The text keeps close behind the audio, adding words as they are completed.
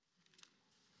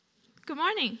Good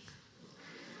morning.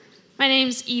 My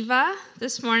name's Eva.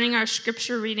 This morning our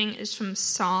scripture reading is from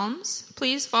Psalms.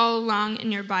 Please follow along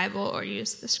in your Bible or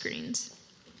use the screens.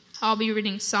 I'll be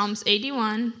reading Psalms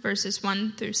 81, verses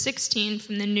 1 through 16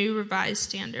 from the New Revised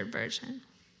Standard Version.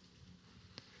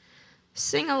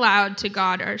 Sing aloud to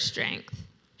God our strength.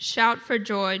 Shout for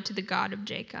joy to the God of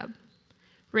Jacob.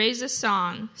 Raise a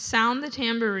song, sound the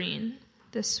tambourine,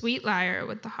 the sweet lyre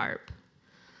with the harp.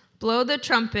 Blow the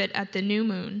trumpet at the new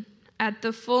moon, at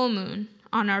the full moon,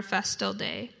 on our festal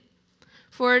day.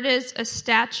 For it is a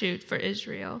statute for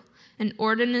Israel, an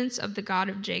ordinance of the God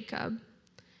of Jacob.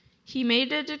 He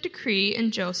made it a decree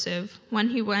in Joseph when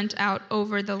he went out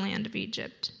over the land of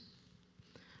Egypt.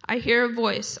 I hear a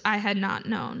voice I had not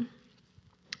known.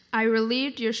 I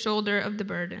relieved your shoulder of the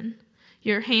burden.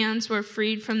 Your hands were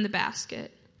freed from the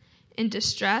basket. In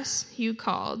distress you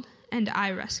called, and I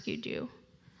rescued you.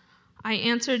 I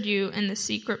answered you in the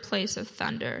secret place of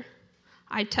thunder.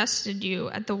 I tested you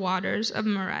at the waters of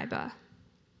Meribah.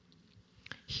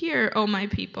 Hear, O my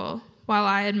people, while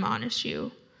I admonish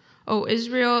you. O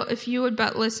Israel, if you would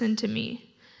but listen to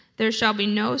me, there shall be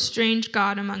no strange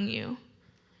god among you.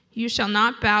 You shall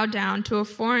not bow down to a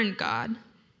foreign god.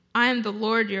 I am the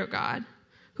Lord your God,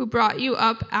 who brought you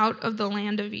up out of the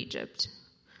land of Egypt.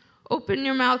 Open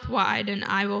your mouth wide, and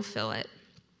I will fill it.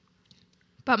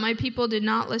 But my people did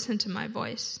not listen to my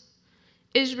voice.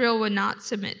 Israel would not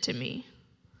submit to me.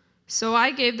 So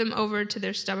I gave them over to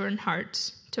their stubborn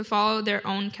hearts, to follow their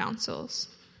own counsels.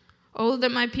 Oh,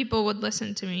 that my people would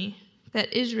listen to me,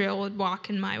 that Israel would walk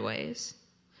in my ways.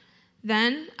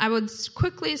 Then I would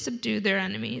quickly subdue their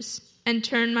enemies and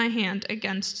turn my hand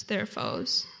against their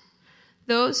foes.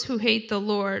 Those who hate the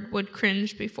Lord would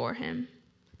cringe before him,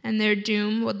 and their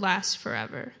doom would last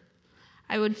forever.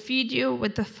 I would feed you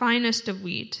with the finest of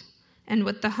wheat, and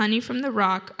with the honey from the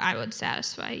rock I would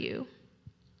satisfy you.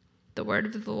 The word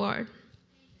of the Lord.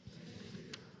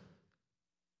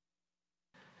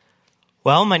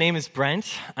 Well, my name is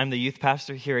Brent. I'm the youth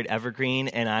pastor here at Evergreen,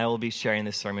 and I will be sharing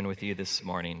this sermon with you this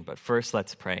morning. But first,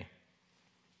 let's pray.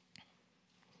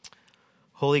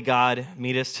 Holy God,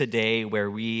 meet us today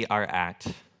where we are at.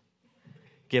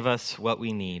 Give us what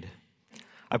we need.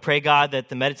 I pray, God, that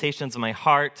the meditations of my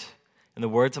heart and the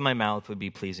words of my mouth would be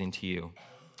pleasing to you.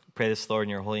 I pray this, Lord, in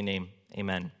your holy name.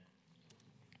 Amen.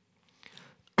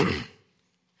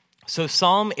 So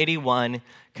Psalm 81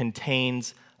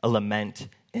 contains a lament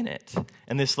in it.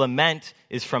 And this lament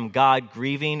is from God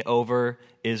grieving over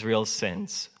Israel's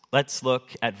sins. Let's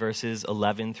look at verses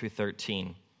 11 through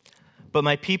 13. But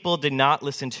my people did not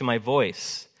listen to my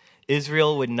voice.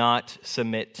 Israel would not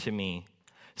submit to me.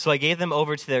 So I gave them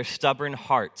over to their stubborn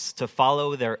hearts to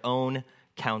follow their own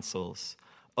counsels.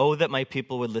 Oh, that my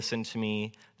people would listen to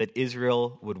me, that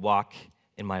Israel would walk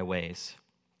in my ways.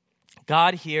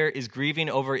 God here is grieving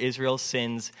over Israel's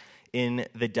sins in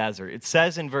the desert. It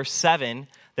says in verse 7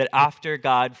 that after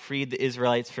God freed the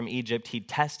Israelites from Egypt, he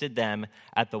tested them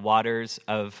at the waters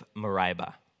of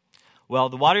Meribah. Well,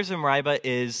 the waters of Meribah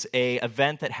is an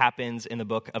event that happens in the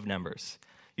book of Numbers.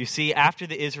 You see, after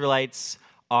the Israelites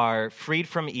are freed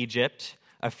from Egypt,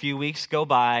 a few weeks go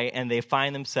by and they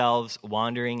find themselves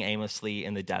wandering aimlessly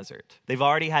in the desert. They've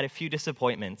already had a few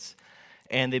disappointments,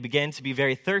 and they begin to be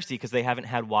very thirsty because they haven't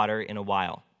had water in a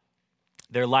while.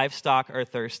 Their livestock are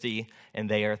thirsty, and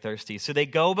they are thirsty. So they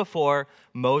go before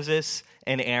Moses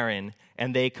and Aaron,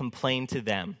 and they complain to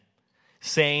them,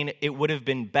 saying, it would have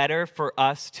been better for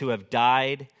us to have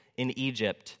died in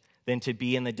Egypt than to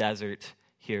be in the desert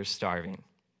here starving.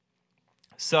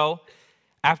 So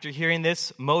after hearing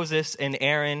this, Moses and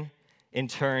Aaron, in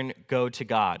turn, go to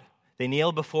God. They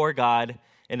kneel before God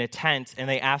in a tent, and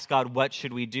they ask God, what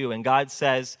should we do? And God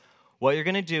says, what you're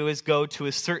going to do is go to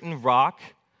a certain rock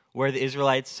where the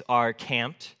Israelites are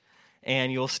camped,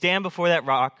 and you'll stand before that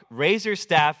rock, raise your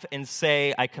staff, and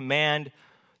say, I command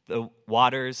the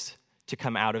waters to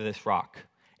come out of this rock.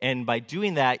 And by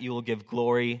doing that, you will give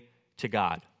glory to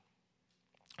God.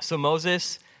 So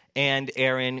Moses and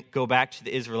Aaron go back to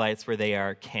the Israelites where they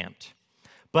are camped.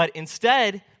 But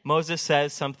instead, Moses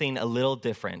says something a little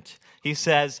different. He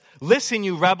says, listen,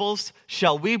 you rebels,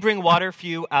 shall we bring water for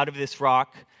you out of this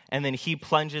rock? And then he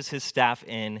plunges his staff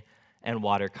in, and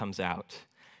water comes out.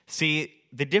 See,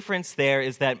 the difference there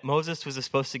is that Moses was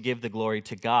supposed to give the glory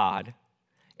to God,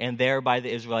 and thereby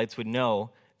the Israelites would know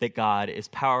that God is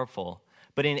powerful.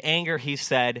 But in anger, he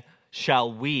said,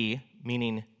 shall we,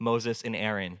 meaning Moses and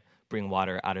Aaron, bring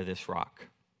water out of this rock?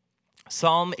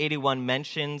 Psalm 81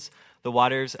 mentions the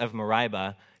waters of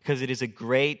Meribah because it is a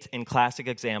great and classic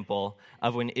example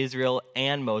of when Israel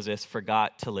and Moses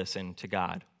forgot to listen to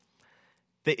God.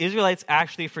 the Israelites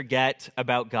actually forget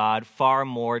about God far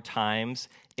more times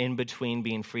in between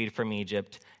being freed from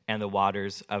Egypt and the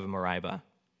waters of Meribah.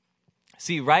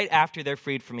 See, right after they're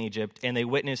freed from Egypt and they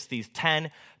witness these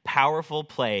 10 powerful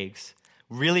plagues,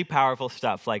 really powerful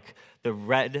stuff like the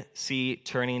Red Sea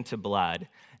turning to blood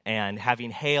and having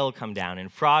hail come down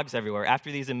and frogs everywhere.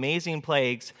 After these amazing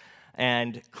plagues,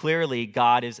 and clearly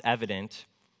God is evident,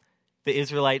 the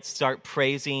Israelites start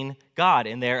praising God,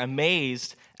 and they're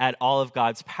amazed at all of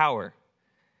God's power.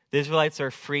 The Israelites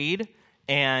are freed,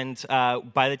 and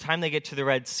by the time they get to the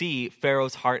Red Sea,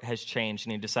 Pharaoh's heart has changed,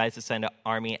 and he decides to send an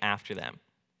army after them.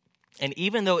 And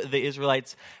even though the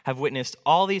Israelites have witnessed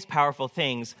all these powerful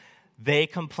things, they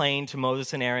complain to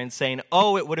Moses and Aaron, saying,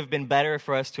 "Oh, it would have been better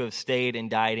for us to have stayed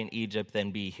and died in Egypt than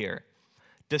be here."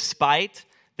 Despite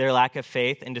their lack of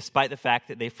faith, and despite the fact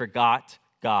that they forgot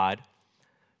God,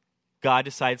 God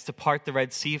decides to part the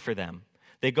Red Sea for them.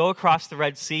 They go across the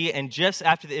Red Sea, and just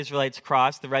after the Israelites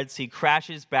cross, the Red Sea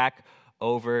crashes back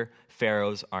over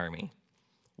Pharaoh's army.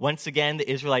 Once again, the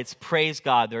Israelites praise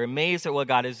God. They're amazed at what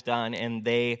God has done, and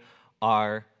they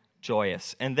are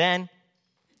joyous. And then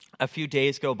a few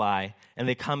days go by, and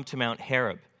they come to Mount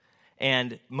Horeb.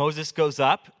 And Moses goes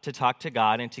up to talk to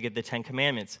God and to get the 10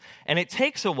 Commandments. And it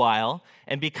takes a while,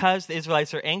 and because the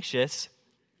Israelites are anxious,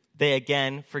 they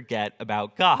again forget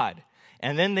about God.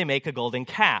 And then they make a golden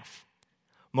calf.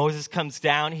 Moses comes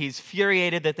down. He's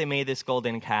furiated that they made this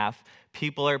golden calf.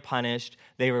 People are punished.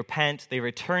 They repent. They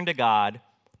return to God.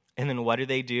 And then what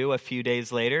do? A few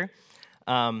days later,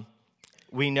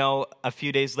 we know a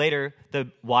few days later,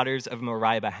 the waters of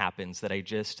Meribah happens that I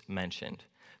just mentioned.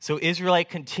 So Israelite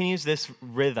continues this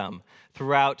rhythm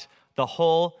throughout the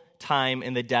whole time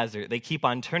in the desert. They keep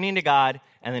on turning to God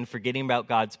and then forgetting about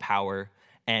God's power.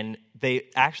 And they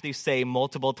actually say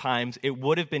multiple times, "It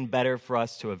would have been better for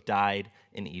us to have died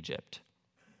in Egypt."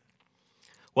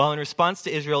 Well, in response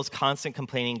to Israel's constant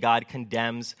complaining, God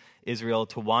condemns Israel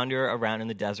to wander around in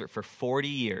the desert for 40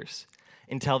 years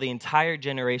until the entire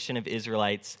generation of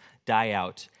Israelites die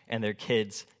out and their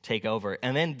kids take over.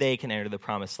 And then they can enter the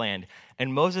promised land.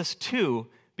 And Moses, too,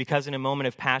 because in a moment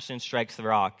of passion strikes the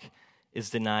rock, is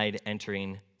denied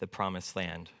entering the promised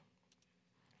land.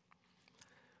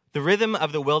 The rhythm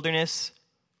of the wilderness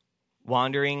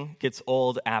wandering gets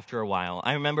old after a while.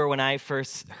 I remember when I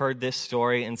first heard this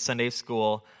story in Sunday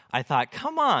school, I thought,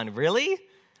 come on, really?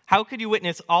 How could you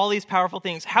witness all these powerful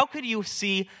things? How could you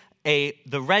see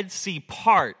the Red Sea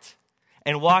part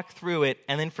and walk through it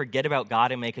and then forget about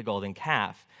God and make a golden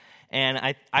calf? And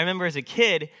I remember as a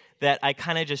kid that I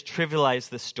kind of just trivialized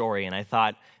the story, and I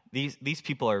thought, these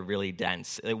people are really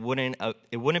dense. It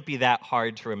wouldn't be that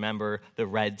hard to remember the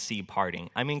Red Sea parting.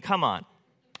 I mean, come on.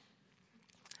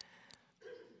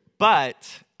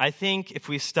 But I think if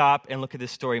we stop and look at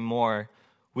this story more,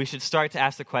 we should start to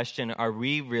ask the question, are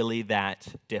we really that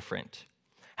different?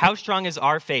 How strong is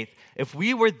our faith? If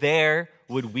we were there,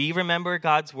 would we remember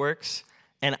God's works?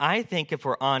 And I think if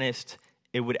we're honest,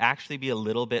 it would actually be a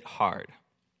little bit hard.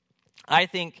 I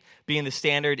think being the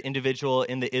standard individual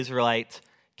in the Israelite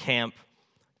camp,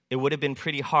 it would have been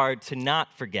pretty hard to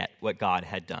not forget what God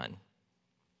had done.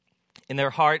 In their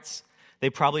hearts,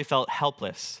 they probably felt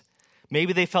helpless.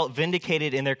 Maybe they felt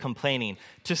vindicated in their complaining.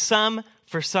 To some,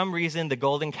 for some reason, the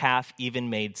golden calf even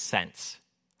made sense.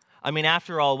 I mean,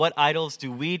 after all, what idols do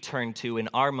we turn to in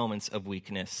our moments of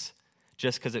weakness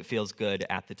just because it feels good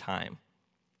at the time?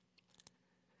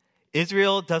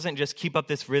 Israel doesn't just keep up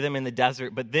this rhythm in the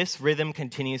desert, but this rhythm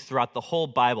continues throughout the whole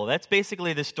Bible. That's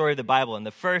basically the story of the Bible. In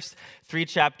the first 3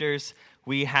 chapters,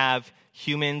 we have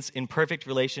humans in perfect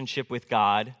relationship with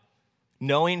God,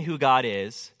 knowing who God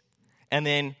is. And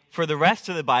then for the rest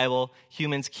of the Bible,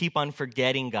 humans keep on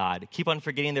forgetting God, keep on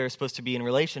forgetting they're supposed to be in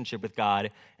relationship with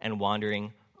God and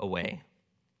wandering away.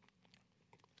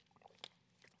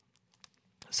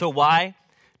 So why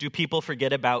do people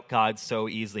forget about God so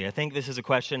easily? I think this is a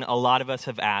question a lot of us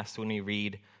have asked when we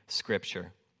read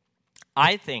Scripture.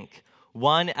 I think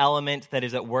one element that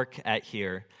is at work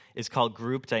here is called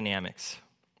group dynamics.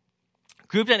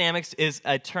 Group dynamics is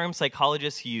a term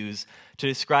psychologists use to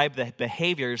describe the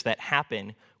behaviors that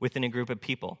happen within a group of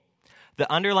people.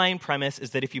 The underlying premise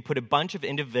is that if you put a bunch of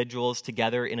individuals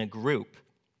together in a group,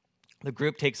 the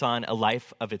group takes on a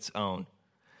life of its own.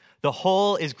 The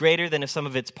whole is greater than the sum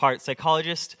of its parts.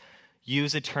 Psychologists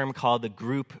use a term called the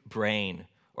group brain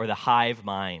or the hive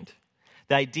mind.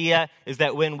 The idea is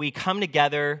that when we come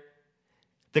together,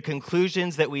 the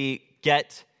conclusions that we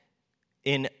get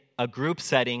in a group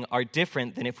setting are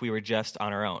different than if we were just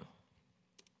on our own.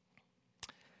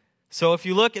 So if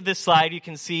you look at this slide, you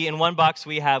can see in one box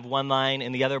we have one line,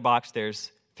 in the other box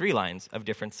there's 3 lines of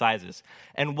different sizes.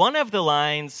 And one of the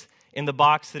lines in the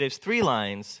box that has 3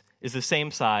 lines is the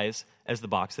same size as the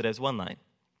box that has 1 line.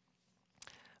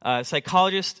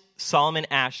 Psychologist Solomon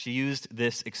Asch used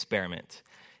this experiment.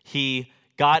 He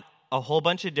got a whole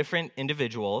bunch of different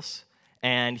individuals,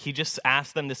 and he just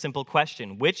asked them the simple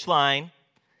question, which line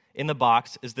in the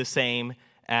box is the same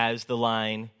as the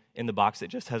line in the box that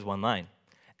just has 1 line?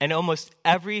 And almost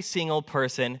every single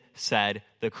person said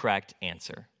the correct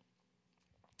answer.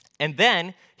 And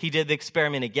then he did the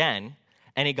experiment again,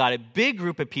 and he got a big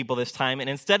group of people this time, and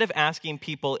instead of asking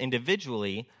people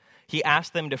individually, he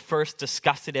asked them to first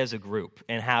discuss it as a group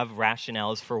and have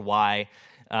rationales for why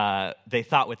they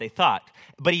thought what they thought.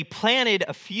 But he planted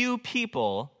a few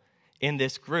people in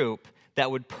this group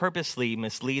that would purposely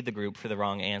mislead the group for the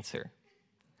wrong answer.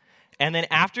 And then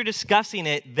after discussing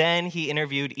it, then he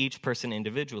interviewed each person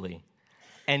individually.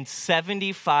 And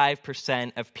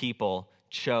 75% of people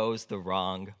chose the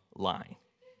wrong line.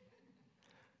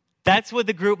 That's what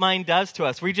the group mind does to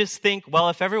us. We just think, well,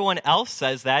 if everyone else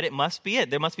says that, it must be it.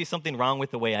 There must be something wrong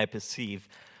with the way I perceive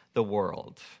the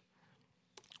world.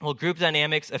 Well, group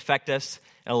dynamics affect us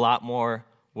in a lot more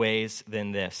ways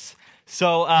than this.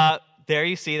 So there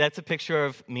you see, that's a picture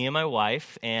of me and my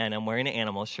wife, and I'm wearing an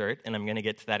animal shirt, and I'm going to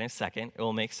get to that in a second. It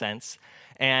will make sense.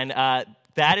 And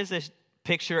that is a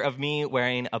picture of me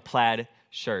wearing a plaid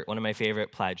shirt, one of my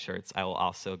favorite plaid shirts. I will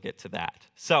also get to that.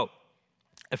 So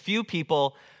a few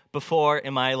people before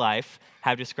in my life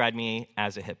have described me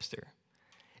as a hipster.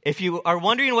 If you are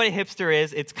wondering what a hipster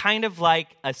is, it's kind of like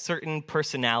a certain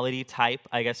personality type,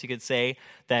 I guess you could say,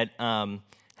 that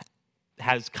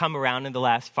has come around in the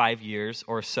last 5 years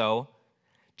or so.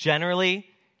 Generally,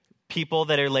 people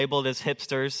that are labeled as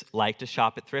hipsters like to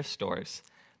shop at thrift stores.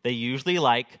 They usually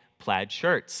like plaid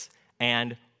shirts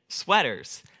and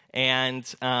sweaters, and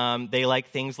they like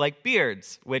things like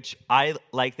beards, which I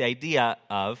like the idea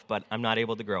of, but I'm not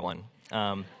able to grow one.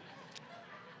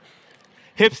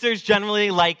 Hipsters generally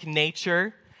like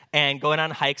nature and going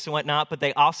on hikes and whatnot, but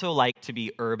they also like to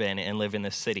be urban and live in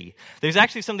the city. There's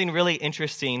actually something really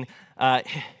interesting.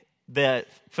 The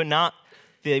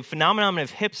phenomenon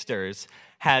of hipsters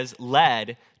has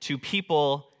led to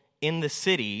people in the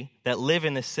city that live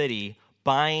in the city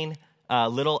buying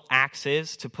little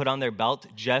axes to put on their belt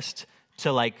just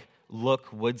to look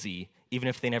woodsy, even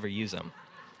if they never use them.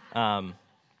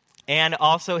 And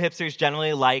also hipsters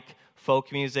generally like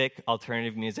folk music,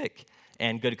 alternative music,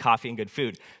 and good coffee and good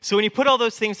food. So when you put all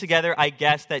those things together, I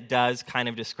guess that does kind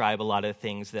of describe a lot of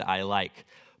things that I like.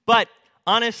 But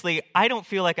honestly, I don't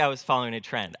feel like I was following a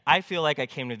trend. I feel like I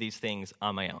came to these things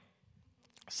on my own.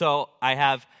 So I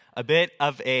have a bit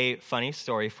of a funny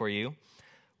story for you.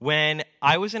 When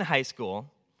I was in high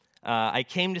school, I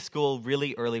came to school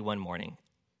really early one morning.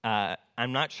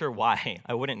 I'm not sure why.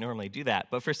 I wouldn't normally do that.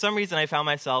 But for some reason, I found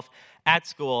myself at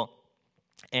school,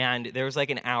 and there was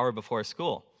an hour before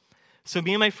school. So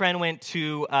me and my friend went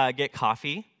to get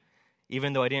coffee,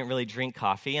 even though I didn't really drink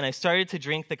coffee. And I started to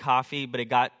drink the coffee, but it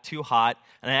got too hot,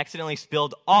 and I accidentally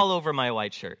spilled all over my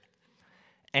white shirt.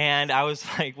 And I was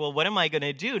like, well, what am I going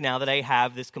to do now that I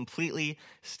have this completely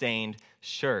stained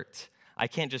shirt? I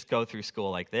can't just go through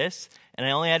school like this. And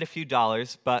I only had a few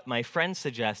dollars, but my friend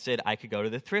suggested I could go to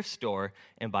the thrift store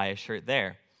and buy a shirt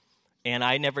there. And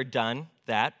I'd never done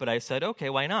that, but I said, okay,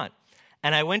 why not?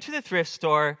 And I went to the thrift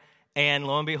store, and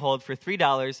lo and behold, for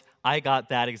 $3, I got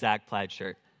that exact plaid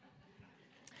shirt.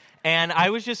 And I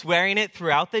was just wearing it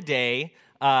throughout the day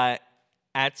at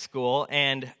school,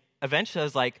 and eventually I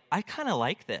was like, I kind of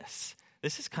like this.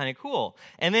 This is kind of cool.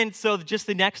 And then, so just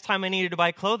the next time I needed to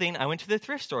buy clothing, I went to the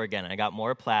thrift store again. I got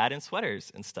more plaid and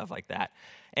sweaters and stuff like that.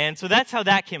 And so that's how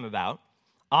that came about.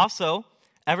 Also,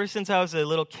 ever since I was a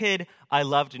little kid, I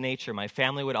loved nature. My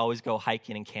family would always go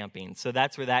hiking and camping. So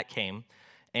that's where that came.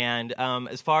 And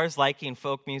as far as liking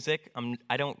folk music,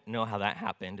 I don't know how that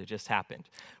happened. It just happened.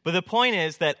 But the point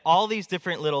is that all these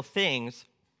different little things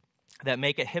that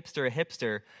make a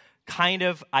hipster, kind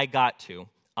of I got to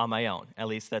on my own. At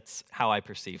least that's how I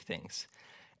perceive things.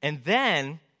 And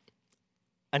then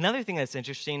another thing that's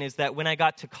interesting is that when I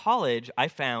got to college, I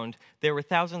found there were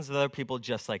thousands of other people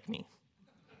just like me.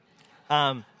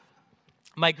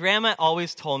 My grandma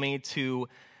always told me to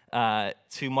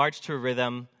march to a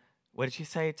rhythm. What did she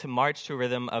say? To march to a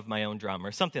rhythm of my own drum,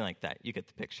 or something like that. You get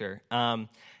the picture. And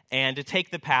to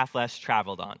take the path less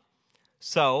traveled on.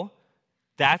 So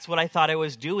that's what I thought I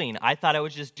was doing. I thought I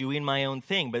was just doing my own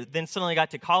thing. But then suddenly I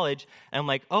got to college, and I'm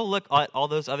like, oh, look, all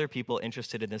those other people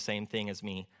interested in the same thing as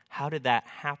me. How did that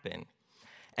happen?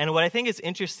 And what I think is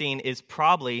interesting is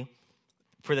probably,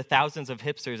 for the thousands of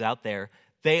hipsters out there,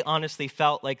 they honestly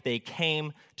felt like they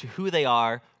came to who they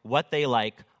are, what they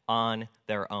like, on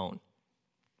their own.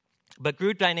 But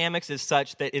group dynamics is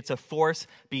such that it's a force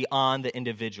beyond the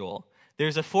individual.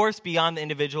 There's a force beyond the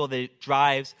individual that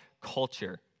drives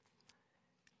culture.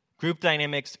 Group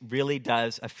dynamics really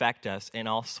does affect us in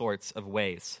all sorts of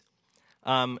ways.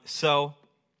 So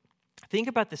think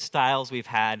about the styles we've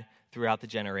had throughout the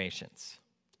generations.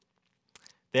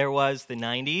 There was the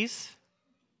 90s.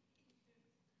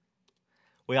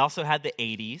 We also had the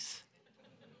 80s.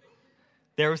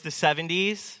 There was the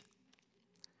 70s.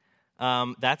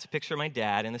 That's a picture of my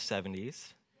dad in the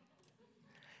 70s.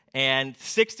 And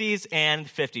 60s and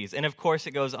 50s. And of course,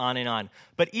 it goes on and on.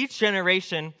 But each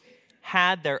generation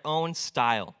had their own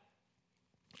style.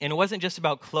 And it wasn't just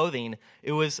about clothing.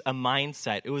 It was a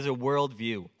mindset. It was a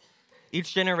worldview.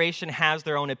 Each generation has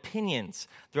their own opinions,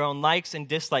 their own likes and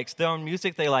dislikes, their own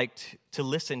music they like to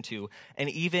listen to, and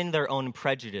even their own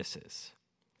prejudices.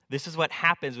 This is what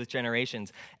happens with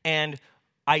generations. And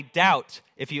I doubt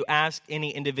if you ask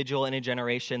any individual in a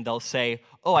generation, they'll say,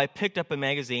 oh, I picked up a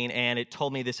magazine and it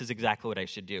told me this is exactly what I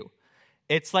should do.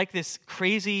 It's like this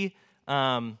crazy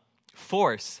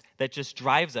force that just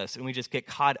drives us, and we just get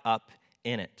caught up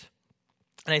in it.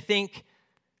 And I think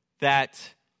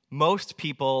that most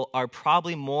people are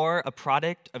probably more a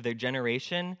product of their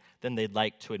generation than they'd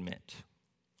like to admit.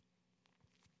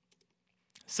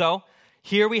 So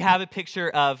here we have a picture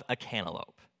of a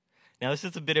cantaloupe. Now, this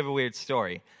is a bit of a weird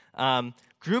story.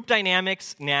 Group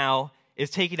dynamics now is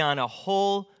taking on a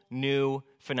whole new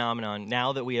phenomenon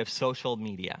now that we have social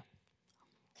media.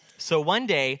 So one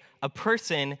day, a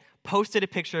person posted a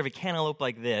picture of a cantaloupe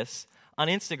like this on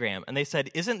Instagram, and they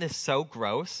said, isn't this so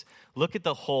gross? Look at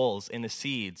the holes in the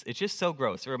seeds. It's just so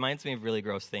gross. It reminds me of really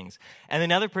gross things. And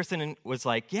another person was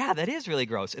like, yeah, that is really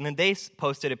gross. And then they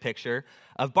posted a picture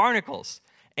of barnacles.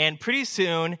 And pretty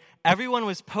soon, everyone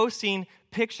was posting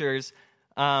pictures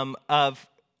of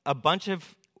a bunch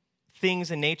of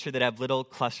things in nature that have little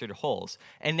clustered holes.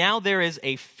 And now there is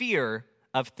a fear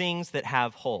of things that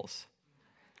have holes.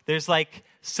 There's like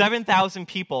 7,000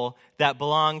 people that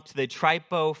belong to the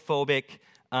trypophobic,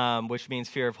 which means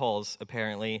fear of holes,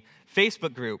 apparently,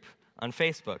 Facebook group on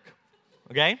Facebook,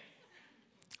 okay?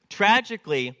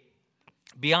 Tragically,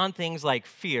 beyond things like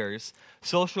fears,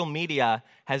 social media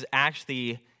has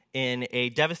actually, in a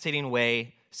devastating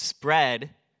way, spread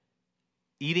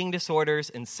eating disorders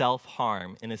and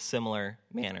self-harm in a similar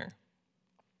manner.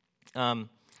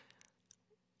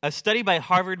 A study by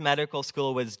Harvard Medical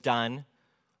School was done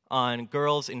on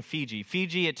girls in Fiji.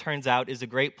 Fiji, it turns out, is a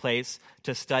great place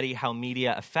to study how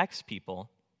media affects people,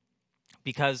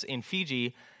 because in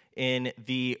Fiji, in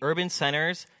the urban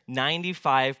centers,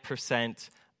 95%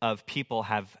 of people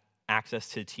have access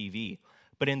to TV.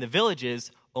 But in the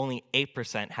villages, only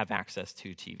 8% have access to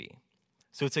TV.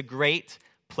 So it's a great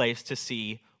place to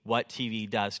see what TV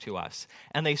does to us.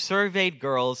 And they surveyed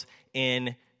girls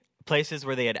in places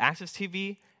where they had access to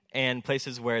TV and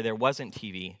places where there wasn't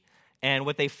TV. And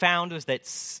what they found was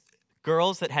that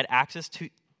girls that had access to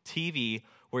TV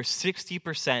were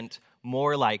 60%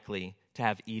 more likely to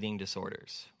have eating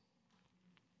disorders.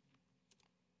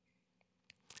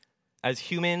 As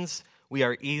humans, we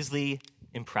are easily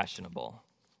impressionable.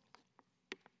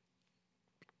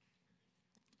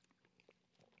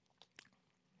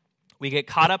 We get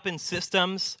caught up in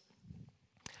systems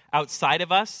outside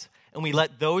of us, and we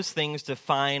let those things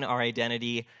define our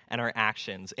identity and our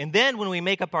actions. And then when we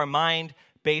make up our mind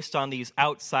based on these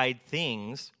outside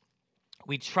things,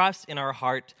 we trust in our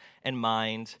heart and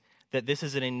mind that this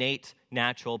is an innate,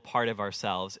 natural part of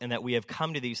ourselves, and that we have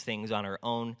come to these things on our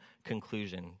own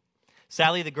conclusion.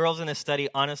 Sadly, the girls in this study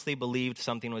honestly believed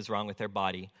something was wrong with their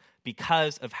body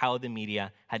because of how the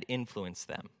media had influenced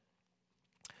them.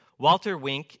 Walter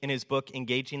Wink, in his book,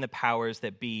 Engaging the Powers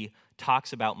That Be,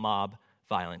 talks about mob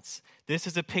violence. This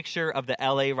is a picture of the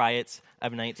LA riots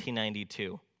of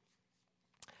 1992.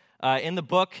 In the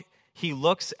book, he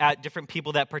looks at different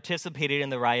people that participated in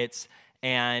the riots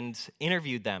and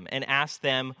interviewed them and asked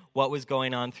them what was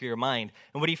going on through your mind.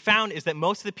 And what he found is that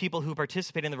most of the people who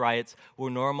participated in the riots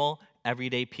were normal,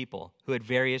 everyday people who had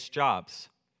various jobs.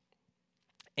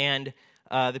 And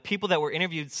the people that were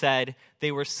interviewed said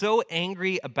they were so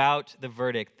angry about the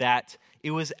verdict that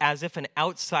it was as if an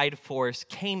outside force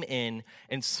came in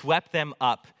and swept them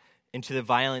up into the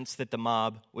violence that the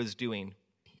mob was doing.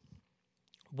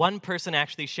 One person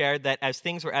actually shared that as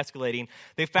things were escalating,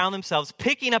 they found themselves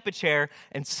picking up a chair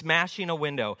and smashing a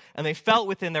window. And they felt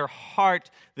within their heart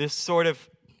this sort of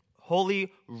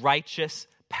holy, righteous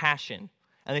passion.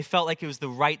 And they felt like it was the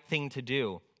right thing to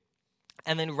do.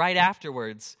 And then right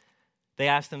afterwards, they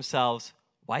asked themselves,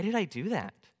 why did I do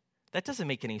that? That doesn't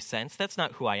make any sense. That's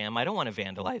not who I am. I don't want to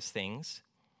vandalize things.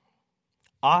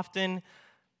 Often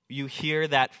you hear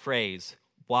that phrase,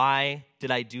 why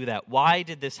did I do that? Why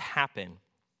did this happen?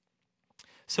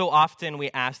 So often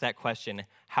we ask that question,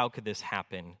 how could this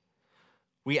happen?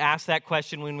 We ask that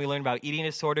question when we learn about eating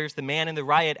disorders. The man in the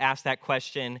riot asked that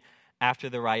question after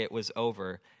the riot was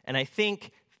over. And I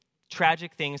think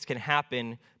tragic things can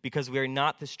happen because we are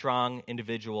not the strong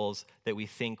individuals that we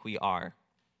think we are.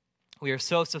 We are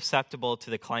so susceptible to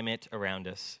the climate around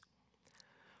us.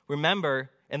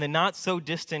 Remember, in the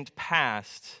not-so-distant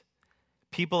past,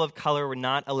 people of color were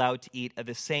not allowed to eat at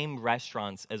the same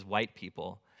restaurants as white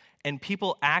people. And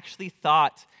people actually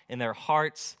thought in their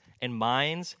hearts and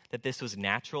minds that this was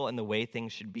natural and the way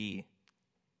things should be.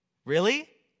 Really?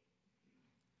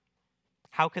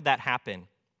 How could that happen?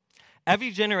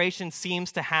 Every generation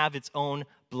seems to have its own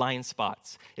blind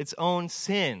spots, its own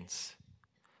sins.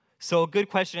 So a good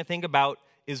question to think about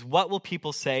is, what will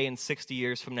people say in 60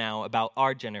 years from now about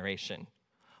our generation?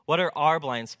 What are our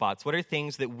blind spots? What are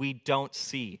things that we don't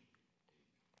see?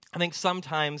 I think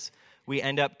sometimes we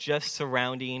end up just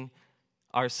surrounding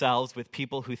ourselves with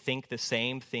people who think the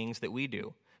same things that we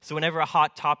do. So whenever a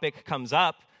hot topic comes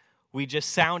up, we just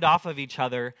sound off of each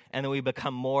other and then we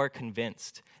become more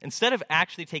convinced. Instead of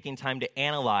actually taking time to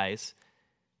analyze,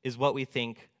 is what we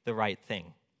think the right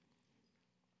thing?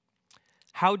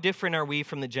 How different are we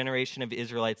from the generation of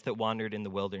Israelites that wandered in the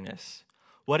wilderness?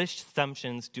 What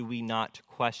assumptions do we not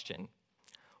question?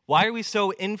 Why are we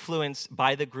so influenced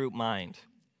by the group mind?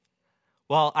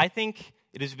 Well, I think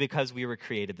it is because we were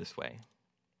created this way.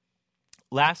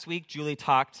 Last week, Julie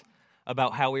talked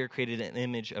about how we were created in the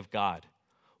image of God.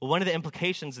 Well, one of the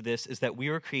implications of this is that we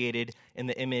were created in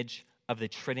the image of the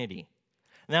Trinity.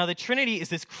 Now, the Trinity is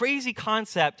this crazy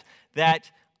concept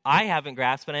that I haven't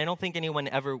grasped, and I don't think anyone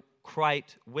ever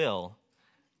quite will.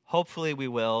 Hopefully we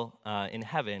will in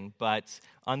heaven, but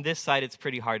on this side it's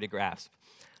pretty hard to grasp.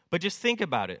 But just think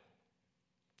about it.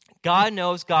 God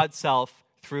knows God's self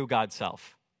through God's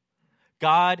self.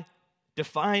 God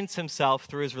defines himself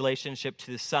through his relationship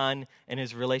to the Son and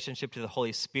his relationship to the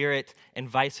Holy Spirit and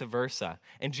vice versa.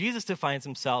 And Jesus defines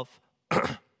himself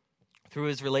through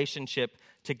his relationship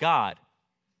to God.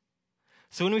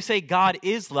 So when we say God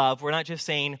is love, we're not just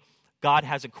saying God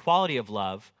has a quality of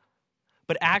love,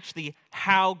 but actually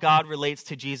how God relates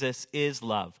to Jesus is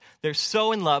love. They're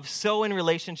so in love, so in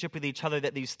relationship with each other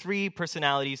that these three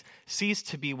personalities cease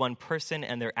to be one person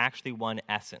and they're actually one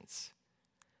essence.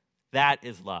 That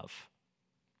is love.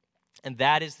 And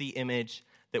that is the image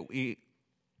that we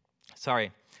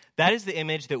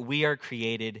are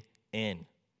created in.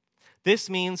 This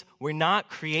means we're not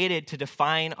created to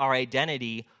define our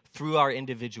identity through our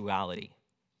individuality.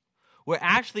 We're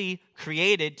actually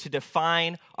created to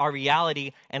define our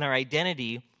reality and our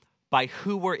identity by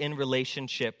who we're in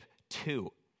relationship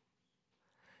to.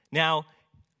 Now,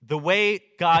 the way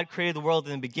God created the world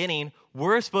in the beginning,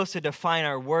 we're supposed to define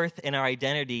our worth and our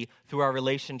identity through our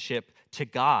relationship to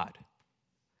God.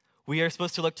 We are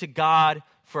supposed to look to God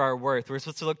for our worth. We're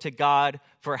supposed to look to God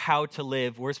for how to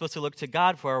live. We're supposed to look to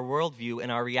God for our worldview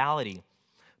and our reality.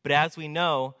 But as we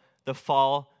know, the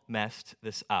fall messed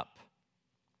this up.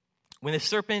 When the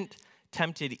serpent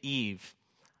tempted Eve,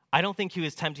 I don't think he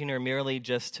was tempting her merely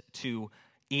just to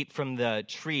eat from the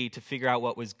tree to figure out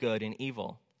what was good and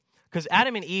evil. Because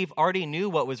Adam and Eve already knew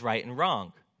what was right and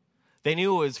wrong. They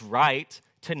knew it was right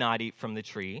to not eat from the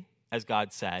tree, as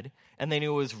God said, and they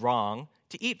knew it was wrong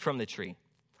to eat from the tree.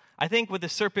 I think what the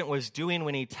serpent was doing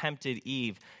when he tempted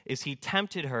Eve is he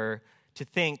tempted her to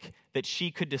think that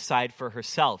she could decide for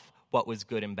herself what was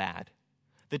good and bad.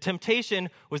 The temptation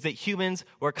was that humans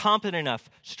were competent enough,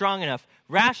 strong enough,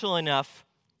 rational enough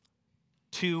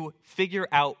to figure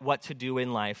out what to do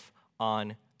in life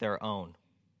on their own.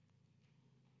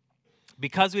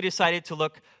 Because we decided to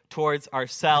look towards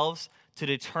ourselves to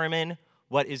determine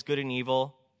what is good and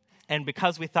evil, and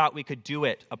because we thought we could do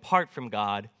it apart from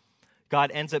God,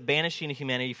 God ends up banishing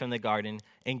humanity from the garden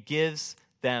and gives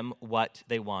them what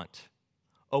they want.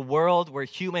 A world where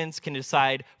humans can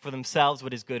decide for themselves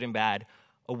what is good and bad.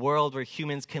 A world where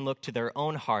humans can look to their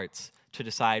own hearts to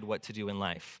decide what to do in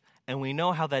life. And we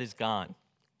know how that is gone.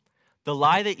 The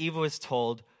lie that Eve was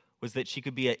told was that she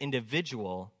could be an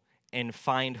individual and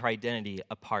find her identity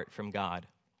apart from God.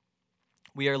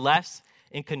 We are less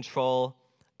in control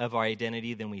of our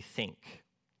identity than we think.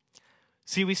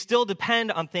 See, we still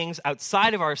depend on things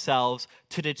outside of ourselves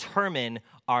to determine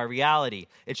our reality.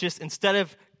 It's just instead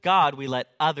of God, we let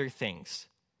other things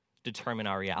determine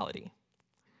our reality.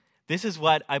 This is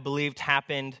what I believed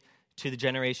happened to the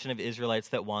generation of Israelites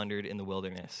that wandered in the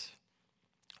wilderness.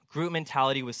 Group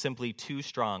mentality was simply too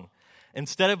strong.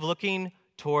 Instead of looking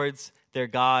towards their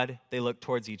God, they look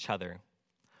towards each other.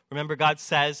 Remember, God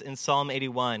says in Psalm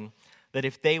 81 that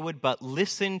if they would but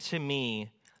listen to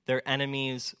me, their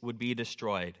enemies would be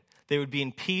destroyed. They would be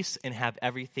in peace and have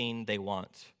everything they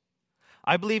want.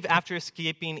 I believe after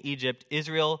escaping Egypt,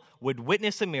 Israel would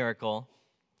witness a miracle.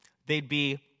 They'd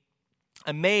be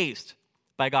amazed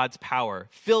by God's power.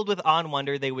 Filled with awe and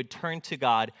wonder, they would turn to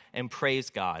God and praise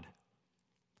God.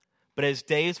 But as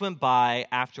days went by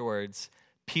afterwards,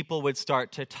 people would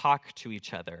start to talk to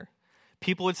each other.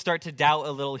 People would start to doubt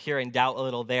a little here and doubt a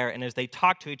little there, and as they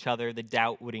talked to each other, the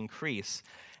doubt would increase.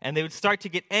 And they would start to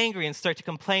get angry and start to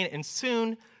complain, and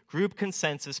soon group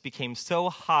consensus became so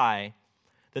high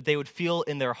that they would feel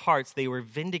in their hearts they were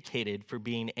vindicated for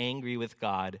being angry with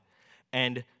God,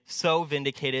 and so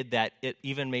vindicated that it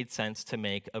even made sense to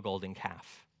make a golden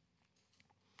calf.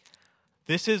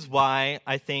 This is why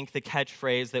I think the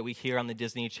catchphrase that we hear on the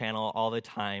Disney Channel all the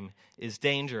time is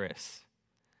dangerous.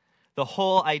 The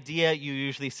whole idea you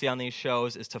usually see on these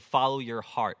shows is to follow your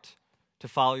heart, to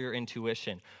follow your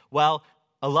intuition. Well,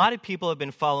 a lot of people have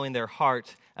been following their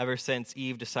heart ever since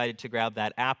Eve decided to grab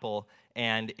that apple,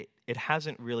 and it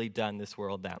hasn't really done this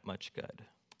world that much good.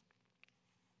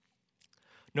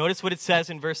 Notice what it says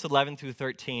in verse 11 through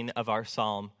 13 of our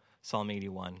psalm, Psalm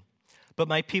 81. But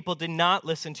my people did not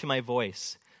listen to my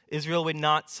voice. Israel would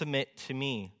not submit to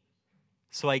me.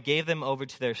 So I gave them over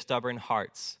to their stubborn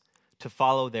hearts to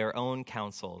follow their own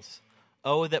counsels.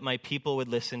 Oh, that my people would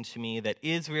listen to me, that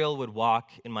Israel would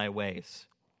walk in my ways.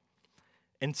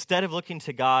 Instead of looking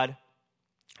to God,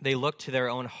 they looked to their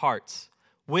own hearts,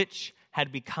 which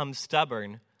had become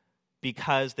stubborn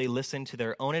because they listened to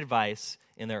their own advice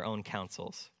and their own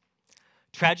counsels.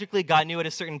 Tragically, God knew at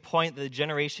a certain point that the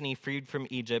generation he freed from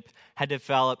Egypt had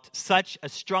developed such a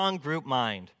strong group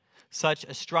mind, such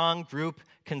a strong group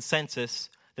consensus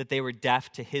that they were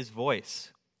deaf to his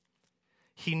voice.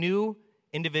 He knew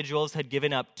individuals had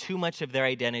given up too much of their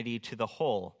identity to the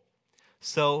whole,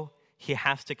 so he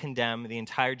has to condemn the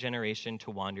entire generation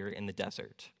to wander in the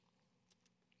desert.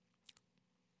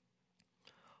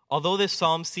 Although this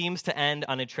psalm seems to end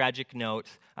on a tragic note,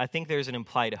 I think there's an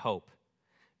implied hope.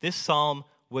 This psalm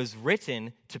was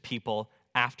written to people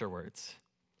afterwards.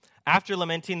 After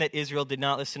lamenting that Israel did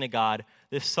not listen to God,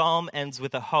 this psalm ends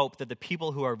with a hope that the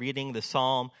people who are reading the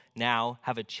psalm now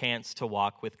have a chance to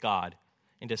walk with God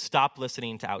and to stop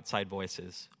listening to outside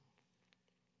voices.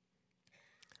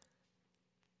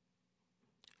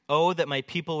 Oh, that my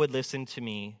people would listen to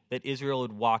me, that Israel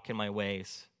would walk in my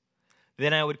ways.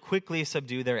 Then I would quickly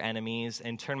subdue their enemies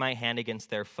and turn my hand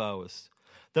against their foes.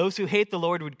 Those who hate the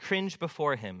Lord would cringe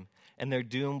before him, and their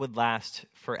doom would last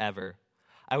forever.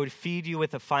 I would feed you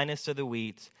with the finest of the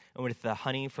wheat, and with the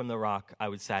honey from the rock I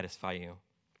would satisfy you.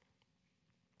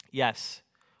 Yes,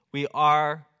 we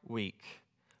are weak.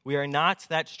 We are not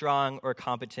that strong or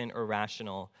competent or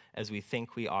rational as we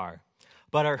think we are.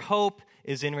 But our hope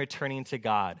is in returning to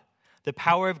God. The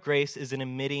power of grace is in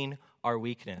admitting our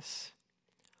weakness.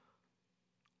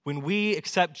 When we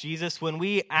accept Jesus, when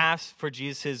we ask for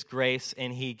Jesus' grace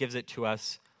and he gives it to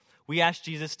us, we ask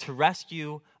Jesus to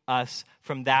rescue us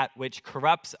from that which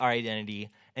corrupts our identity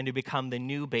and to become the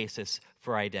new basis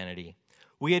for identity.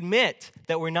 We admit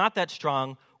that we're not that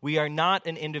strong, we are not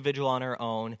an individual on our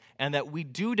own, and that we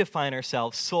do define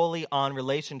ourselves solely on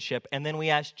relationship, and then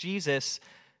we ask Jesus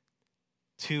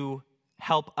to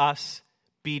help us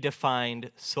be defined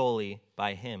solely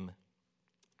by him.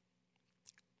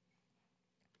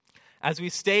 As we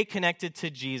stay connected to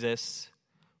Jesus,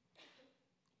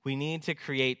 we need to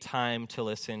create time to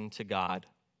listen to God.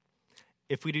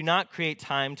 If we do not create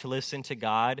time to listen to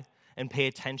God and pay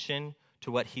attention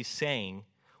to what he's saying,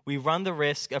 we run the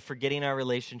risk of forgetting our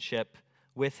relationship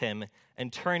with him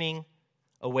and turning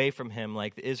away from him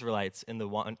like the Israelites in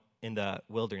the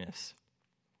wilderness.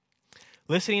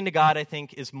 Listening to God, I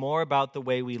think, is more about the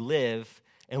way we live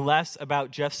and less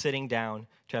about just sitting down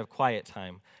to have quiet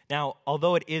time. Now,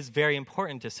 although it is very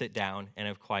important to sit down and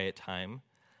have quiet time,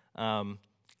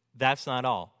 that's not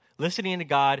all. Listening to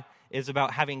God is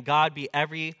about having God be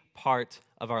every part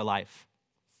of our life.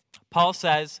 Paul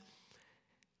says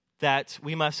that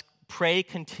we must pray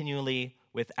continually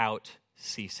without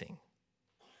ceasing.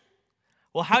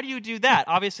 Well, how do you do that?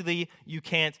 Obviously, you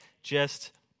can't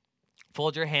just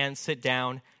fold your hands, sit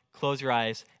down, close your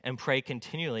eyes, and pray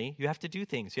continually. You have to do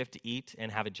things. You have to eat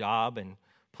and have a job and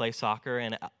play soccer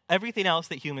and everything else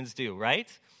that humans do,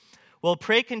 right? Well,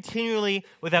 pray continually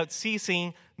without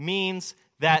ceasing means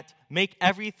that make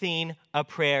everything a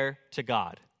prayer to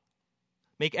God.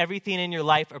 Make everything in your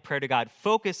life a prayer to God.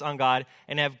 Focus on God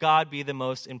and have God be the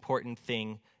most important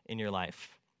thing in your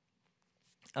life.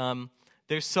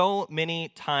 There's so many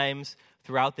times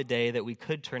throughout the day that we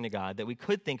could turn to God, that we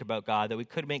could think about God, that we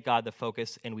could make God the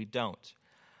focus, and we don't.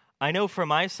 I know for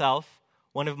myself,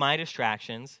 one of my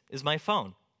distractions is my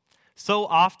phone. So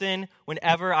often,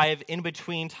 whenever I have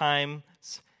in-between times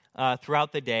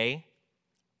throughout the day,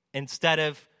 instead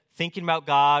of thinking about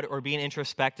God or being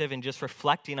introspective and just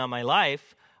reflecting on my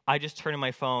life, I just turn to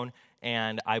my phone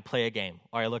and I play a game,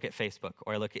 or I look at Facebook,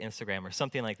 or I look at Instagram, or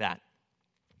something like that.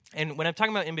 And when I'm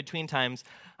talking about in-between times,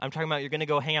 I'm talking about you're going to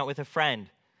go hang out with a friend,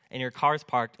 and your car's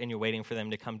parked, and you're waiting for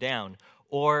them to come down.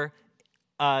 Or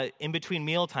in between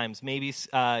meal times, maybe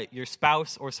your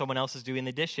spouse or someone else is doing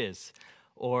the dishes,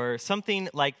 or something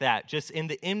like that. Just in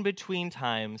the in-between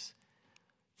times,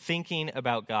 thinking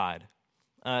about God.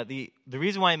 The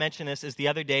reason why I mention this is the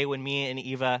other day when me and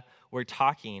Eva were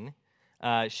talking,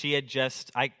 she had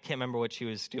I can't remember what she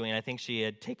was doing. I think she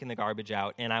had taken the garbage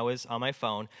out, and I was on my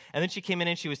phone. And then she came in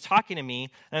and she was talking to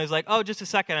me, and I was like, oh, just a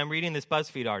second, I'm reading this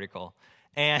BuzzFeed article.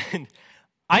 And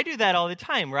I do that all the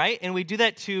time, right? And we do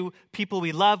that to people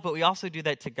we love, but we also do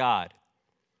that to God.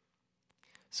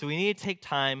 So we need to take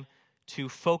time to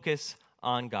focus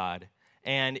on God.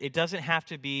 And it doesn't have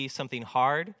to be something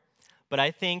hard, but I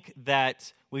think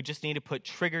that we just need to put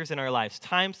triggers in our lives,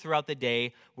 times throughout the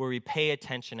day where we pay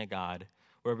attention to God,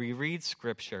 where we read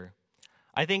Scripture.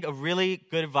 I think a really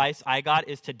good advice I got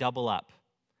is to double up.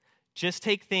 Just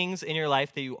take things in your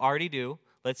life that you already do.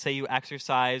 Let's say you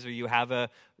exercise, or you have a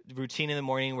routine in the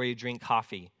morning where you drink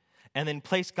coffee, and then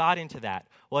place God into that.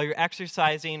 While you're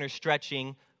exercising or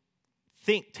stretching,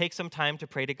 take some time to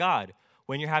pray to God.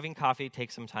 When you're having coffee,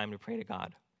 take some time to pray to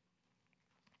God.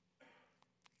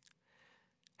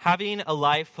 Having a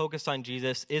life focused on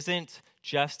Jesus isn't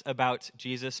just about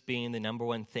Jesus being the number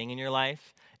one thing in your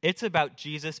life. It's about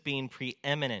Jesus being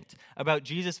preeminent, about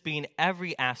Jesus being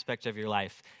every aspect of your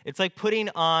life. It's like putting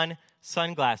on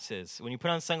sunglasses. When you put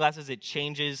on sunglasses, it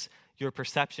changes your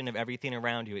perception of everything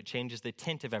around you. It changes the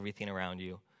tint of everything around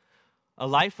you. A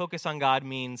life focused on God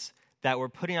means that we're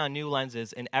putting on new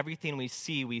lenses, and everything we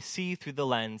see through the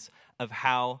lens of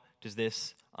how does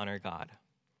this honor God.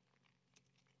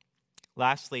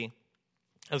 Lastly,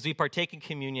 as we partake in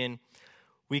communion,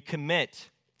 we commit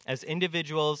as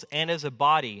individuals and as a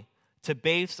body to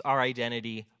base our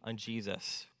identity on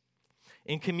Jesus.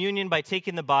 In communion, by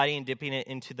taking the body and dipping it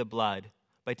into the blood,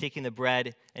 by taking the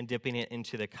bread and dipping it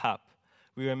into the cup,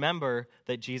 we remember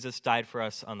that Jesus died for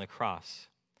us on the cross.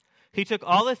 He took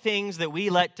all the things that we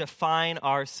let define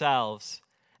ourselves,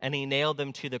 and he nailed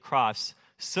them to the cross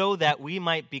so that we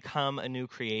might become a new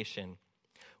creation.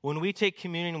 When we take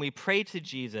communion, we pray to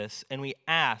Jesus and we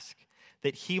ask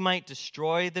that he might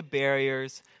destroy the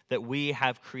barriers that we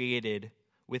have created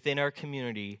within our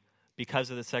community because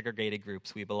of the segregated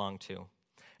groups we belong to.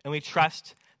 And we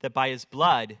trust that by his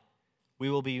blood,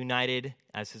 we will be united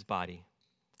as his body.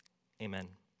 Amen.